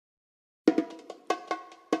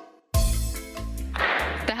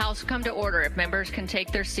House come to order if members can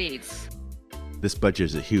take their seats? This budget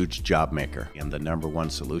is a huge job maker, and the number one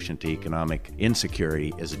solution to economic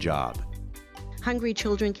insecurity is a job. Hungry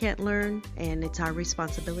children can't learn, and it's our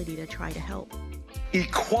responsibility to try to help.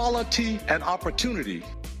 Equality and opportunity.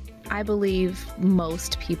 I believe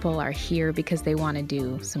most people are here because they want to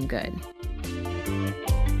do some good.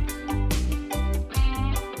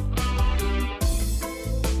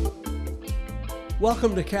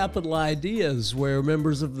 Welcome to Capitol Ideas, where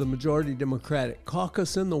members of the Majority Democratic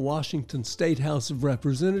Caucus in the Washington State House of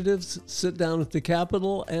Representatives sit down at the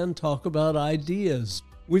Capitol and talk about ideas.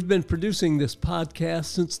 We've been producing this podcast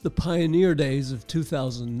since the pioneer days of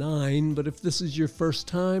 2009, but if this is your first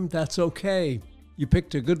time, that's okay. You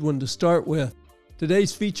picked a good one to start with.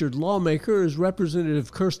 Today's featured lawmaker is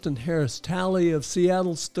Representative Kirsten Harris-Talley of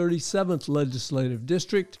Seattle's 37th Legislative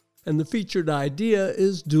District, and the featured idea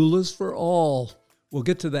is Doulas for All. We'll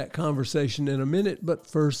get to that conversation in a minute, but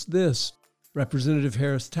first this. Representative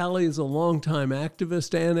Harris-Talley is a longtime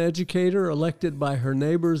activist and educator elected by her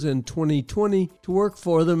neighbors in 2020 to work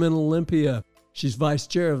for them in Olympia. She's vice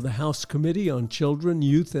chair of the House Committee on Children,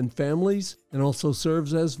 Youth, and Families, and also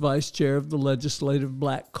serves as vice chair of the Legislative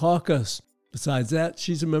Black Caucus. Besides that,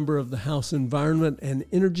 she's a member of the House Environment and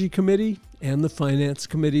Energy Committee and the Finance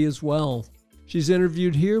Committee as well. She's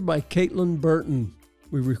interviewed here by Caitlin Burton.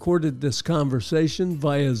 We recorded this conversation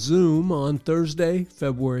via Zoom on Thursday,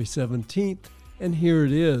 February 17th, and here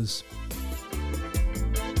it is.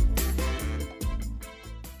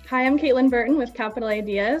 Hi, I'm Caitlin Burton with Capitol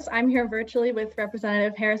Ideas. I'm here virtually with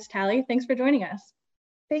Representative Harris-Talley. Thanks for joining us.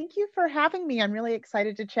 Thank you for having me. I'm really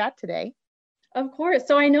excited to chat today. Of course.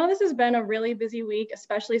 So I know this has been a really busy week,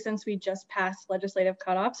 especially since we just passed legislative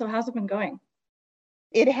cutoff. So how's it been going?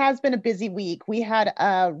 It has been a busy week. We had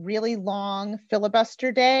a really long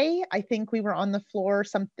filibuster day. I think we were on the floor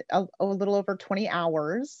a little over 20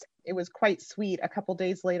 hours. It was quite sweet. A couple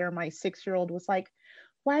days later, my 6-year-old was like,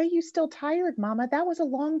 "Why are you still tired, Mama? That was a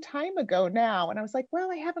long time ago now." And I was like,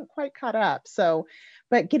 well, I haven't quite caught up.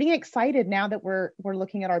 But getting excited now that we're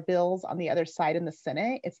looking at our bills on the other side in the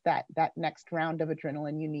Senate. It's that next round of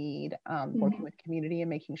adrenaline you need, working with community and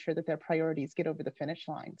making sure that their priorities get over the finish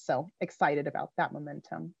line. So excited about that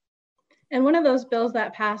momentum. And one of those bills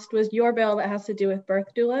that passed was your bill that has to do with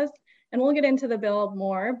birth doulas. And we'll get into the bill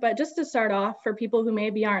more, but just to start off, for people who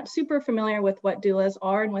maybe aren't super familiar with what doulas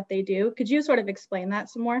are and what they do, could you sort of explain that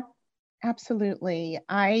some more? Absolutely.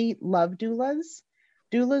 I love doulas.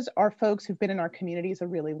 Doulas are folks who've been in our communities a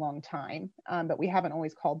really long time, but we haven't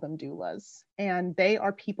always called them doulas. And they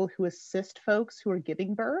are people who assist folks who are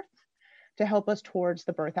giving birth to help us towards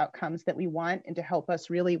the birth outcomes that we want and to help us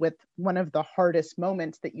really with one of the hardest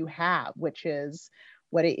moments that you have, which is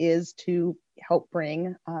what it is to help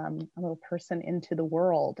bring a little person into the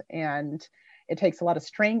world. And it takes a lot of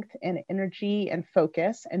strength and energy and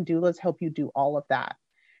focus, and doulas help you do all of that.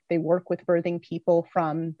 They work with birthing people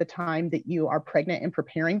from the time that you are pregnant and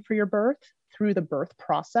preparing for your birth through the birth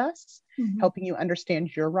process, helping you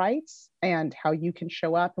understand your rights and how you can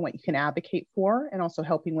show up and what you can advocate for, and also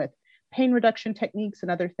helping with pain reduction techniques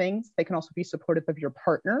and other things. They can also be supportive of your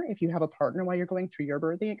partner if you have a partner while you're going through your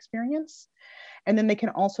birthing experience. And then they can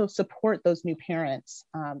also support those new parents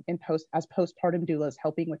as postpartum doulas,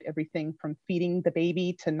 helping with everything from feeding the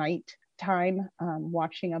baby to nighttime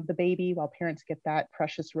watching of the baby while parents get that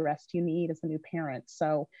precious rest you need as a new parent.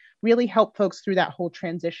 So really help folks through that whole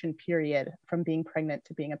transition period from being pregnant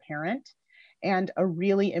to being a parent. And a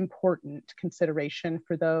really important consideration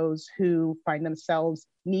for those who find themselves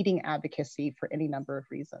needing advocacy for any number of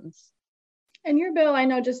reasons. And your bill, I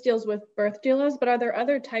know, just deals with birth doulas, but are there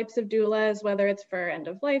other types of doulas, whether it's for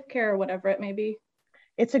end-of-life care or whatever it may be?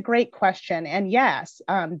 It's a great question. And yes,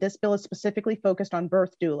 this bill is specifically focused on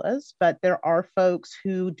birth doulas, but there are folks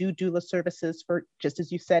who do doula services for, just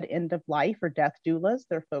as you said, end-of-life or death doulas.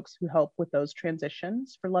 There are folks who help with those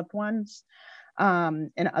transitions for loved ones. And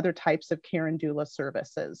other types of care and doula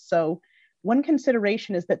services. So one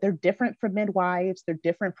consideration is that they're different from midwives, they're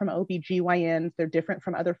different from OBGYNs, they're different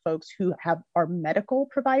from other folks who are medical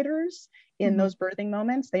providers in those birthing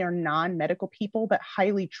moments. They are non-medical people, but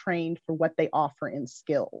highly trained for what they offer in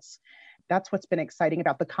skills. That's what's been exciting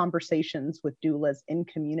about the conversations with doulas in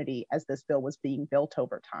community as this bill was being built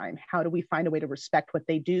over time. How do we find a way to respect what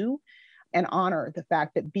they do and honor the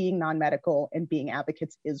fact that being non-medical and being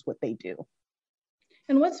advocates is what they do?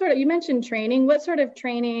 And you mentioned training, what sort of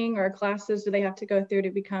training or classes do they have to go through to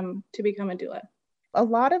become a doula? A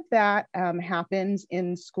lot of that happens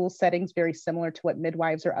in school settings, very similar to what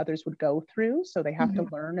midwives or others would go through. So they have to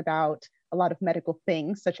learn about a lot of medical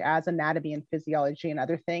things, such as anatomy and physiology and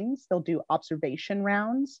other things. They'll do observation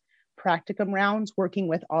rounds practicum rounds working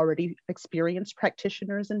with already experienced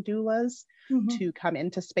practitioners and doulas to come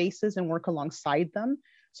into spaces and work alongside them.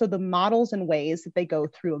 So the models and ways that they go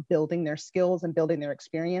through of building their skills and building their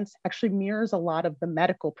experience actually mirrors a lot of the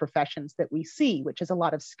medical professions that we see, which is a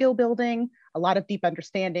lot of skill building, a lot of deep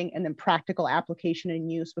understanding, and then practical application and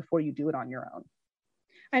use before you do it on your own.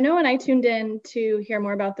 I know when I tuned in to hear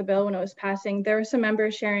more about the bill when it was passing, there were some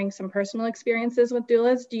members sharing some personal experiences with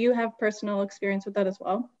doulas. Do you have personal experience with that as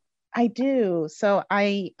well? I do. So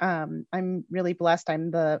I'm really blessed. I'm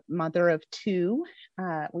the mother of two.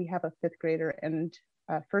 We have a fifth grader and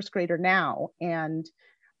a first grader now. And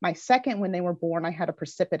my second, when they were born, I had a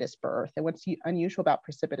precipitous birth. And what's unusual about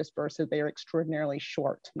precipitous births is they are extraordinarily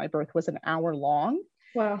short. My birth was an hour long.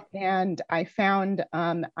 Wow. And I found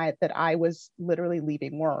that I was literally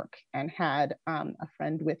leaving work and had a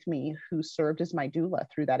friend with me who served as my doula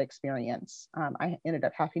through that experience. I ended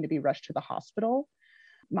up having to be rushed to the hospital.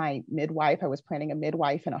 My midwife, I was planning a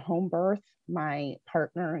midwife and a home birth. My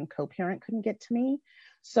partner and co-parent couldn't get to me.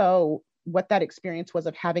 So what that experience was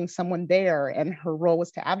of having someone there, and her role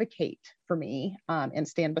was to advocate for me and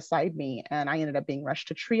stand beside me. And I ended up being rushed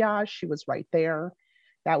to triage. She was right there.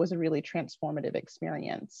 That was a really transformative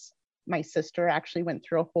experience. My sister actually went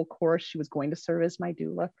through a whole course. She was going to serve as my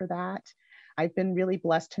doula for that. I've been really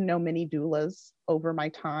blessed to know many doulas over my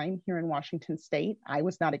time here in Washington State. I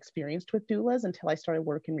was not experienced with doulas until I started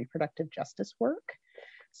working reproductive justice work.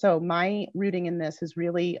 So my rooting in this is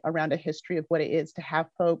really around a history of what it is to have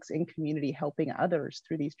folks in community helping others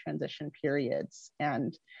through these transition periods.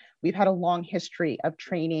 And we've had a long history of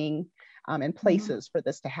training and places for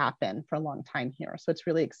this to happen for a long time here. So it's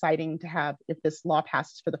really exciting to have, if this law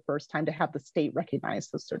passes for the first time, to have the state recognize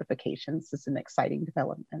those certifications. It's an exciting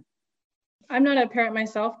development. I'm not a parent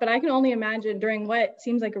myself, but I can only imagine during what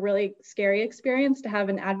seems like a really scary experience to have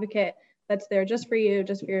an advocate that's there just for you,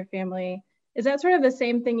 just for your family. Is that sort of the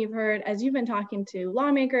same thing you've heard as you've been talking to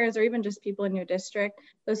lawmakers or even just people in your district,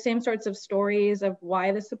 those same sorts of stories of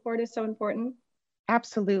why the support is so important?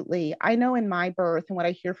 Absolutely. I know in my birth and what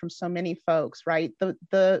I hear from so many folks, right?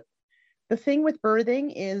 The thing with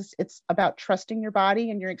birthing is it's about trusting your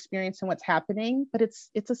body and your experience and what's happening, but it's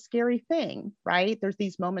a scary thing, right? There's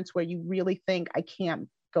these moments where you really think, I can't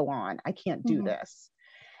go on, I can't do this.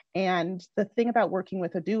 And the thing about working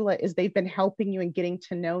with a doula is they've been helping you and getting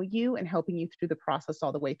to know you and helping you through the process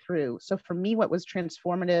all the way through. So for me, what was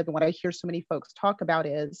transformative and what I hear so many folks talk about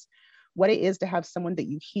is what it is to have someone that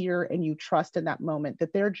you hear and you trust in that moment,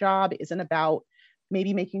 that their job isn't about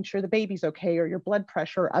maybe making sure the baby's okay or your blood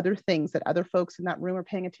pressure or other things that other folks in that room are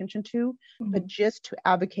paying attention to, but just to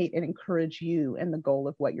advocate and encourage you in the goal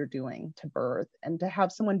of what you're doing to birth, and to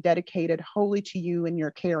have someone dedicated wholly to you and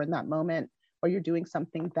your care in that moment, or you're doing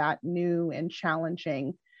something that new and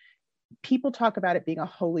challenging. People talk about it being a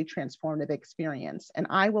wholly transformative experience. And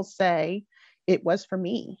I will say it was for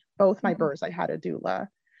me. Both my births, I had a doula.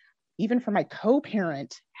 Even for my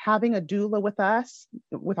co-parent, having a doula with us,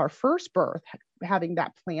 with our first birth, having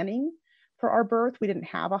that planning for our birth, we didn't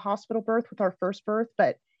have a hospital birth with our first birth,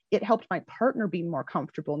 but it helped my partner be more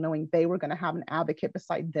comfortable knowing they were going to have an advocate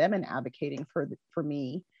beside them and advocating for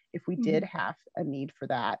me if we did have a need for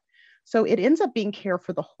that. So it ends up being care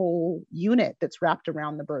for the whole unit that's wrapped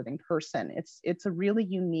around the birthing person. It's a really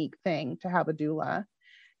unique thing to have a doula.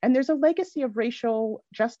 And there's a legacy of racial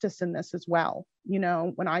justice in this as well. You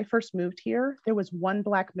know, when I first moved here, there was one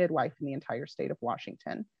Black midwife in the entire state of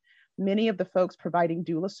Washington. Many of the folks providing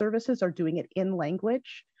doula services are doing it in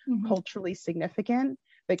language, culturally significant.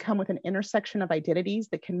 They come with an intersection of identities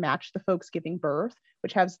that can match the folks giving birth,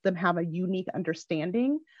 which has them have a unique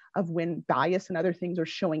understanding of when bias and other things are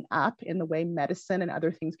showing up in the way medicine and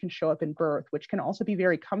other things can show up in birth, which can also be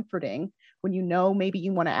very comforting when you know maybe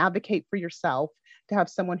you want to advocate for yourself, to have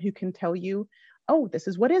someone who can tell you, oh, this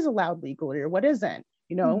is what is allowed legally or what isn't,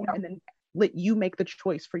 you know, and then let you make the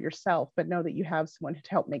choice for yourself, but know that you have someone to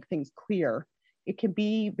help make things clear. It can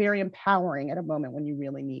be very empowering at a moment when you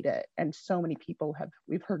really need it. And so many people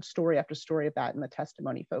we've heard story after story of that in the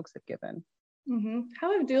testimony folks have given.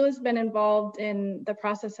 How have doulas been involved in the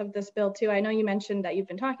process of this bill too? I know you mentioned that you've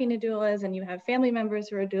been talking to doulas and you have family members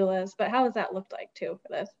who are doulas, but how has that looked like too for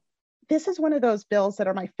this? This is one of those bills that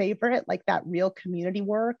are my favorite, like that real community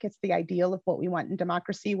work. It's the ideal of what we want in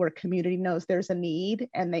democracy, where community knows there's a need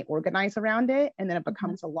and they organize around it, and then it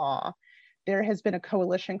becomes a law. There has been a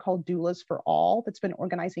coalition called Doulas for All that's been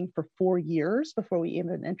organizing for 4 years before we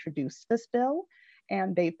even introduced this bill.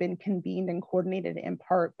 And they've been convened and coordinated in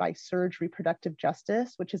part by Surge Reproductive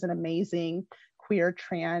Justice, which is an amazing queer,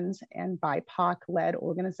 trans, and BIPOC-led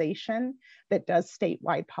organization that does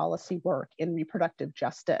statewide policy work in reproductive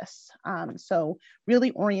justice. So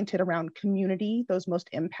really oriented around community, those most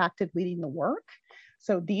impacted leading the work.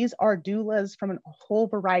 So these are doulas from a whole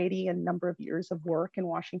variety and number of years of work in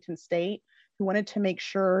Washington State who wanted to make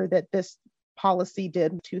sure that this policy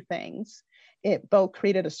did two things. It both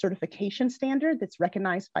created a certification standard that's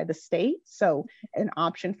recognized by the state. So an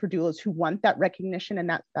option for doulas who want that recognition and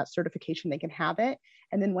that certification, they can have it.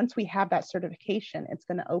 And then once we have that certification, it's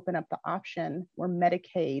going to open up the option where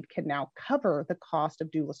Medicaid can now cover the cost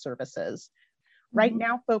of doula services. Right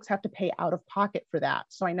now, folks have to pay out of pocket for that.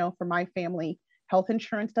 So I know for my family, health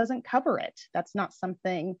insurance doesn't cover it. That's not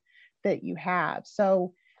something that you have.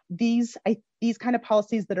 So these kind of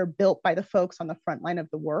policies that are built by the folks on the front line of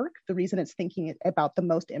the work, the reason it's thinking about the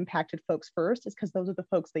most impacted folks first is because those are the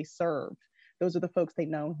folks they serve. Those are the folks they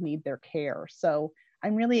know need their care. So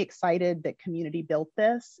I'm really excited that community built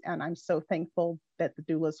this, and I'm so thankful that the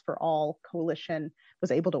Doulas for All Coalition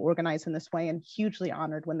was able to organize in this way, and hugely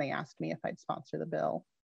honored when they asked me if I'd sponsor the bill.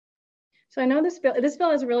 So I know this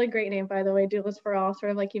bill has a really great name, by the way, Doulas for All,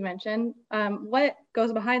 sort of like you mentioned. What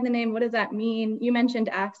goes behind the name? What does that mean? You mentioned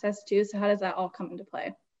access too, so how does that all come into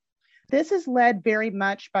play? This is led very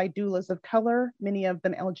much by doulas of color, many of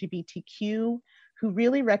them LGBTQ, who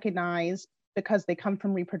really recognize, because they come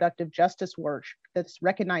from reproductive justice work, that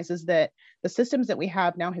recognizes that the systems that we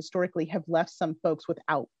have now historically have left some folks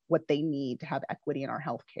without what they need to have equity in our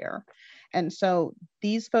healthcare. And so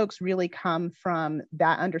these folks really come from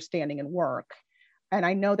that understanding and work. And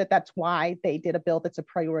I know that that's why they did a bill that's a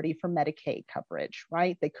priority for Medicaid coverage,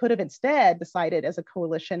 right? They could have instead decided as a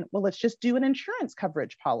coalition, well, let's just do an insurance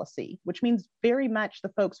coverage policy, which means very much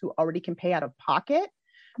the folks who already can pay out of pocket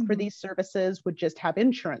for these services would just have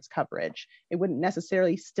insurance coverage. It wouldn't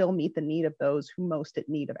necessarily still meet the need of those who most in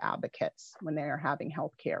need of advocates when they are having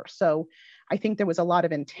healthcare. So I think there was a lot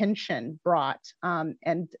of intention brought,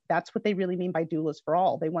 and that's what they really mean by doulas for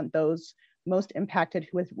all. They want those most impacted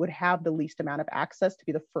who would have the least amount of access to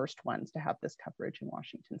be the first ones to have this coverage in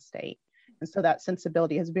Washington State. And so that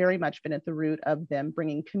sensibility has very much been at the root of them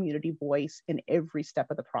bringing community voice in every step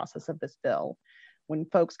of the process of this bill. When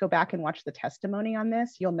folks go back and watch the testimony on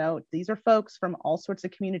this, you'll note these are folks from all sorts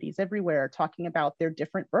of communities everywhere talking about their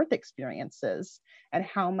different birth experiences and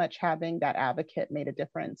how much having that advocate made a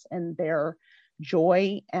difference in their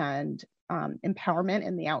joy and empowerment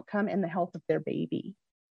in the outcome and the health of their baby.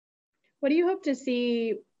 What do you hope to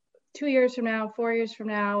see 2 years from now, 4 years from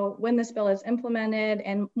now, when this bill is implemented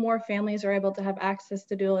and more families are able to have access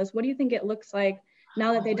to doulas? What do you think it looks like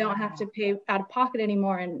now that they don't have to pay out of pocket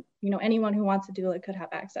anymore, and anyone who wants a doula could have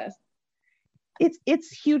access? It's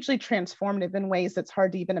hugely transformative in ways that's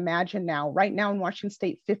hard to even imagine now. Right now in Washington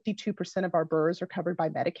State, 52% of our births are covered by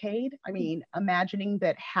Medicaid. I mean, imagining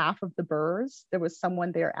that half of the births, there was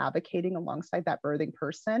someone there advocating alongside that birthing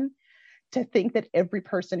person. To think that every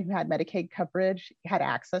person who had Medicaid coverage had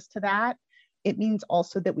access to that, it means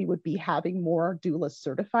also that we would be having more doulas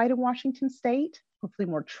certified in Washington State, hopefully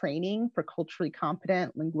more training for culturally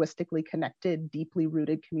competent, linguistically connected, deeply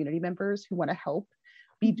rooted community members who want to help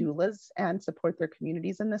be doulas and support their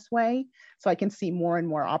communities in this way. So I can see more and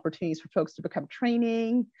more opportunities for folks to become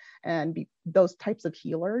training and be those types of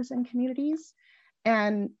healers in communities.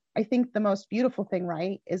 And I think the most beautiful thing,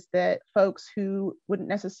 right, is that folks who wouldn't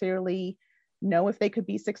necessarily know if they could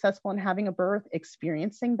be successful in having a birth,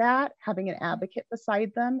 experiencing that, having an advocate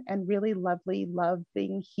beside them, and really love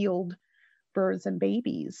being healed births and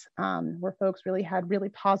babies, where folks really had really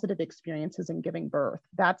positive experiences in giving birth.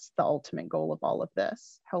 That's the ultimate goal of all of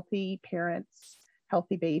this: healthy parents,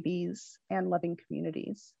 healthy babies, and loving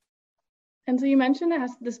communities. And so you mentioned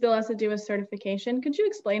this bill has to do with certification. Could you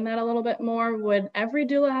explain that a little bit more? Would every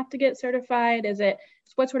doula have to get certified?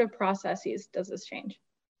 What sort of processes does this change?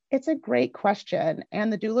 It's a great question.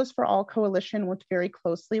 And the Doulas for All Coalition worked very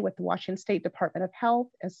closely with the Washington State Department of Health,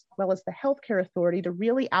 as well as the Healthcare Authority, to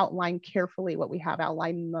really outline carefully what we have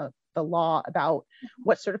outlined in the law about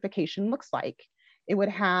what certification looks like. It would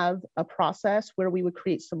have a process where we would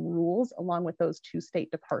create some rules along with those two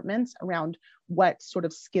state departments around what sort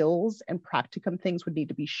of skills and practicum things would need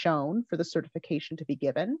to be shown for the certification to be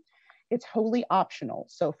given. It's wholly optional.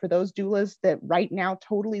 So for those doulas that right now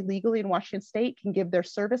totally legally in Washington State can give their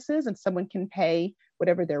services and someone can pay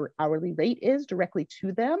whatever their hourly rate is directly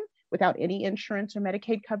to them without any insurance or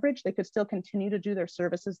Medicaid coverage, they could still continue to do their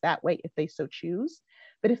services that way if they so choose.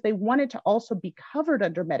 But if they wanted to also be covered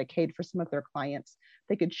under Medicaid for some of their clients,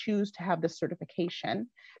 they could choose to have this certification.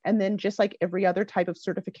 And then just like every other type of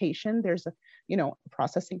certification, there's a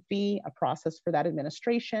processing fee, a process for that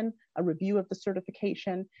administration, a review of the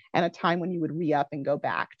certification, and a time when you would re-up and go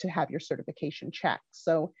back to have your certification checked.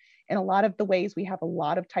 So in a lot of the ways, we have a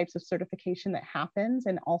lot of types of certification that happens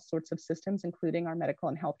in all sorts of systems, including our medical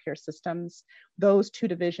and healthcare systems. Those two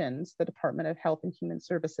divisions, the Department of Health and Human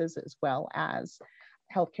Services, as well as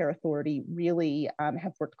Healthcare Authority, really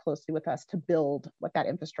have worked closely with us to build what that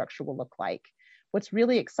infrastructure will look like. What's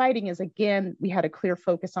really exciting is, again, we had a clear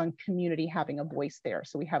focus on community having a voice there.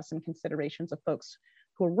 So we have some considerations of folks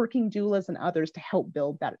who are working doulas and others to help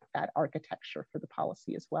build that architecture for the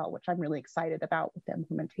policy as well, which I'm really excited about with the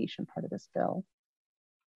implementation part of this bill.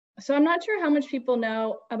 So I'm not sure how much people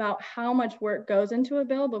know about how much work goes into a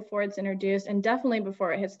bill before it's introduced, and definitely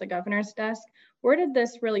before it hits the governor's desk. Where did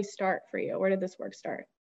this really start for you? Where did this work start?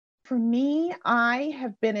 For me, I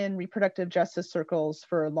have been in reproductive justice circles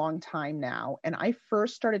for a long time now, and I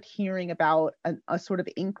first started hearing about a sort of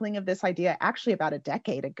inkling of this idea actually about a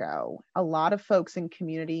decade ago. A lot of folks in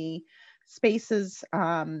community spaces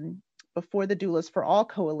before the Doulas for All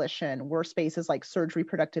Coalition were spaces like Surge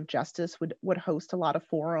Reproductive Justice would host a lot of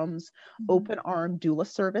forums. Open Arm Doula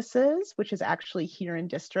Services, which is actually here in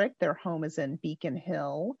district. Their home is in Beacon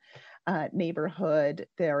Hill neighborhood.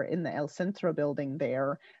 They're in the El Centro building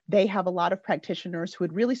there. They have a lot of practitioners who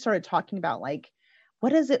had really started talking about like,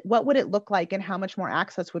 what would it look like and how much more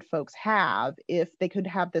access would folks have if they could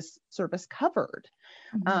have this service covered?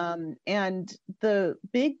 And the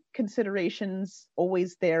big considerations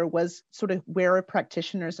always there was sort of where are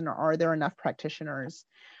practitioners and are there enough practitioners?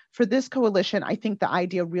 For this coalition, I think the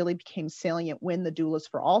idea really became salient when the Doulas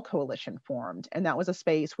for All Coalition formed. And that was a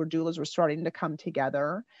space where doulas were starting to come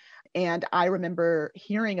together. And I remember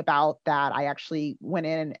hearing about that. I actually went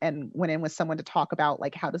in with someone to talk about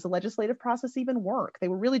like, how does the legislative process even work? They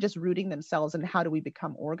were really just rooting themselves in how do we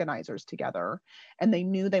become organizers together? And they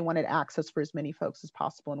knew they wanted access for as many folks as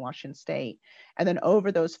possible in Washington State. And then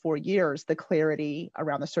over those 4 years, the clarity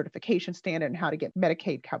around the certification standard and how to get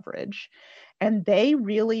Medicaid coverage. And they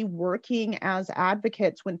really, working as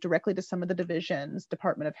advocates, went directly to some of the divisions,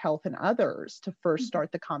 Department of Health and others, to first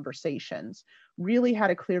start the conversations, really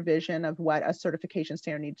had a clear vision of what a certification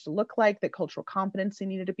standard needs to look like, that cultural competency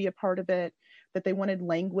needed to be a part of it, that they wanted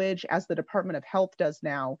language, as the Department of Health does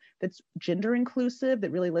now, that's gender inclusive,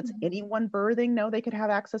 that really lets anyone birthing know they could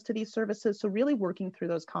have access to these services. So really working through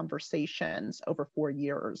those conversations over 4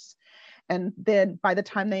 years. And then by the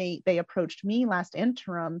time they approached me last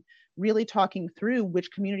interim, really talking through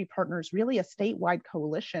which community partners, really a statewide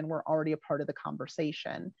coalition, were already a part of the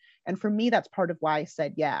conversation. And for me, that's part of why I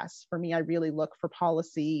said yes. For me, I really look for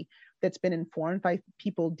policy that's been informed by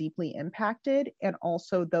people deeply impacted and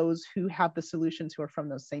also those who have the solutions who are from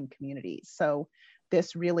those same communities. So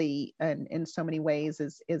this really, and in so many ways,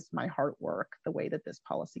 is my heart work, the way that this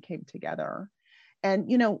policy came together. And,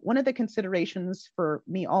 one of the considerations for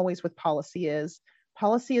me always with policy is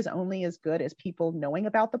only as good as people knowing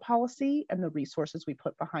about the policy and the resources we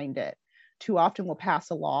put behind it. Too often we'll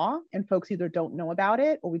pass a law and folks either don't know about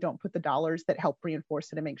it or we don't put the dollars that help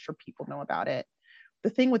reinforce it and make sure people know about it. The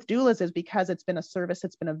thing with doulas is because it's been a service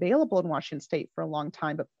that's been available in Washington State for a long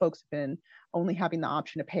time, but folks have been only having the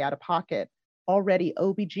option to pay out of pocket. Already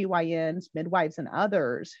OBGYNs, midwives, and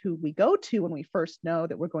others who we go to when we first know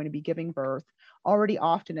that we're going to be giving birth, already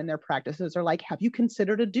often in their practices are like, have you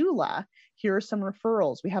considered a doula? Here are some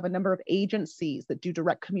referrals. We have a number of agencies that do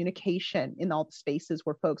direct communication in all the spaces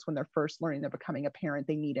where folks, when they're first learning they're becoming a parent,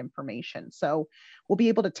 they need information. So we'll be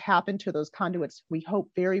able to tap into those conduits, we hope,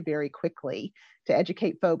 very, very quickly to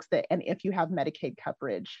educate folks that, and if you have Medicaid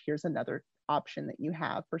coverage, here's another option that you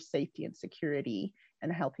have for safety and security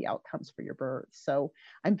and healthy outcomes for your birth. So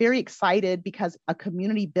I'm very excited because a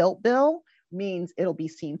community built bill means it'll be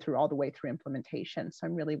seen through all the way through implementation. So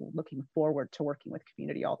I'm really looking forward to working with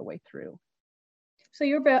community all the way through. So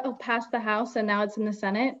your bill passed the House and now it's in the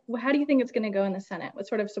Senate. How do you think it's going to go in the Senate? What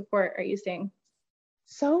sort of support are you seeing?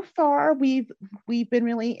 So far, we've been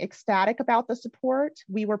really ecstatic about the support.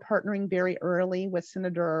 We were partnering very early with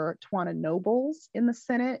Senator Tawana Nobles in the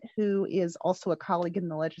Senate, who is also a colleague in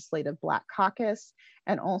the Legislative Black Caucus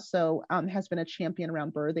and also has been a champion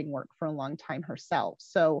around birthing work for a long time herself.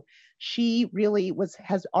 So she really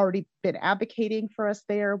has already been advocating for us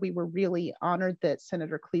there. We were really honored that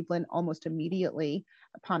Senator Cleveland almost immediately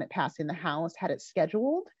upon it passing the House had it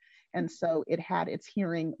scheduled. And so it had its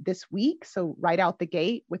hearing this week, so right out the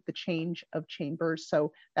gate with the change of chambers.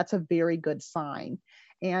 So that's a very good sign.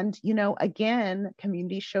 And, again,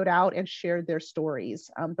 communities showed out and shared their stories,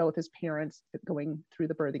 both as parents going through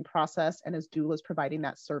the birthing process and as doulas providing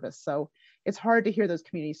that service. So it's hard to hear those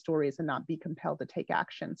community stories and not be compelled to take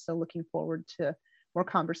action. So looking forward to more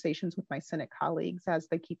conversations with my Senate colleagues as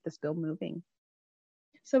they keep this bill moving.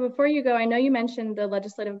 So before you go, I know you mentioned the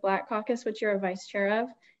Legislative Black Caucus, which you're a vice chair of,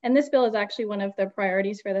 and this bill is actually one of the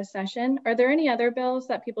priorities for this session. Are there any other bills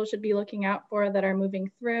that people should be looking out for that are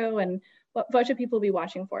moving through, and what should people be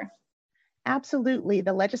watching for? Absolutely.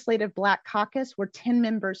 The Legislative Black Caucus, we're 10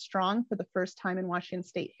 members strong for the first time in Washington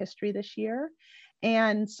state history this year.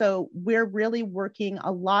 And so we're really working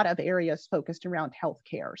a lot of areas focused around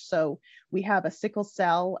healthcare. So we have a sickle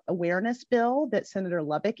cell awareness bill that Senator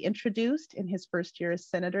Lubbock introduced in his first year as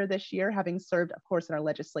senator this year, having served, of course, in our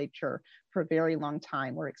legislature for a very long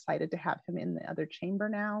time. We're excited to have him in the other chamber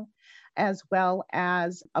now, as well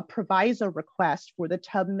as a proviso request for the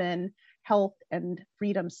Tubman Health and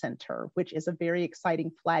Freedom Center, which is a very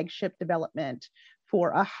exciting flagship development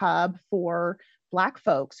for a hub for Black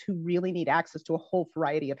folks who really need access to a whole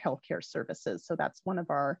variety of healthcare services. So that's one of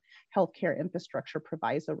our healthcare infrastructure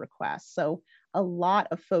proviso requests. So a lot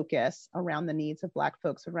of focus around the needs of Black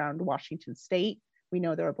folks around Washington state. We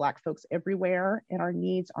know there are Black folks everywhere and our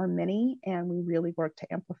needs are many, and we really work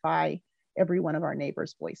to amplify every one of our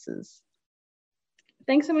neighbors' voices.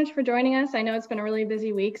 Thanks so much for joining us. I know it's been a really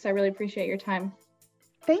busy week, so I really appreciate your time.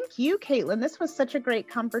 Thank you, Caitlin. This was such a great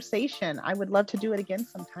conversation. I would love to do it again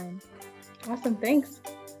sometime. Awesome, thanks.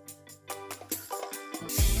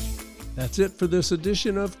 That's it for this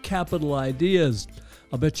edition of Capital Ideas.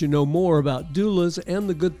 I'll bet you know more about doulas and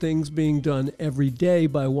the good things being done every day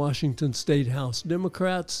by Washington State House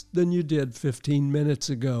Democrats than you did 15 minutes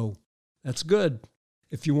ago. That's good.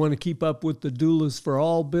 If you want to keep up with the Doulas for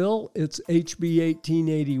All bill, it's HB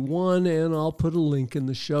 1881, and I'll put a link in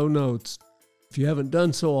the show notes. If you haven't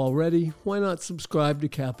done so already, why not subscribe to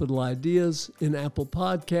Capital Ideas in Apple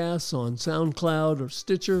Podcasts, on SoundCloud or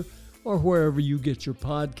Stitcher, or wherever you get your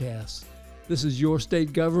podcasts. This is your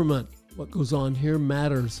state government. What goes on here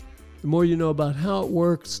matters. The more you know about how it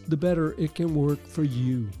works, the better it can work for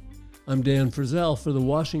you. I'm Dan Frizzell for the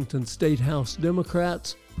Washington State House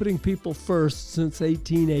Democrats, putting people first since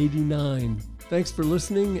 1889. Thanks for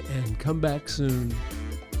listening, and come back soon.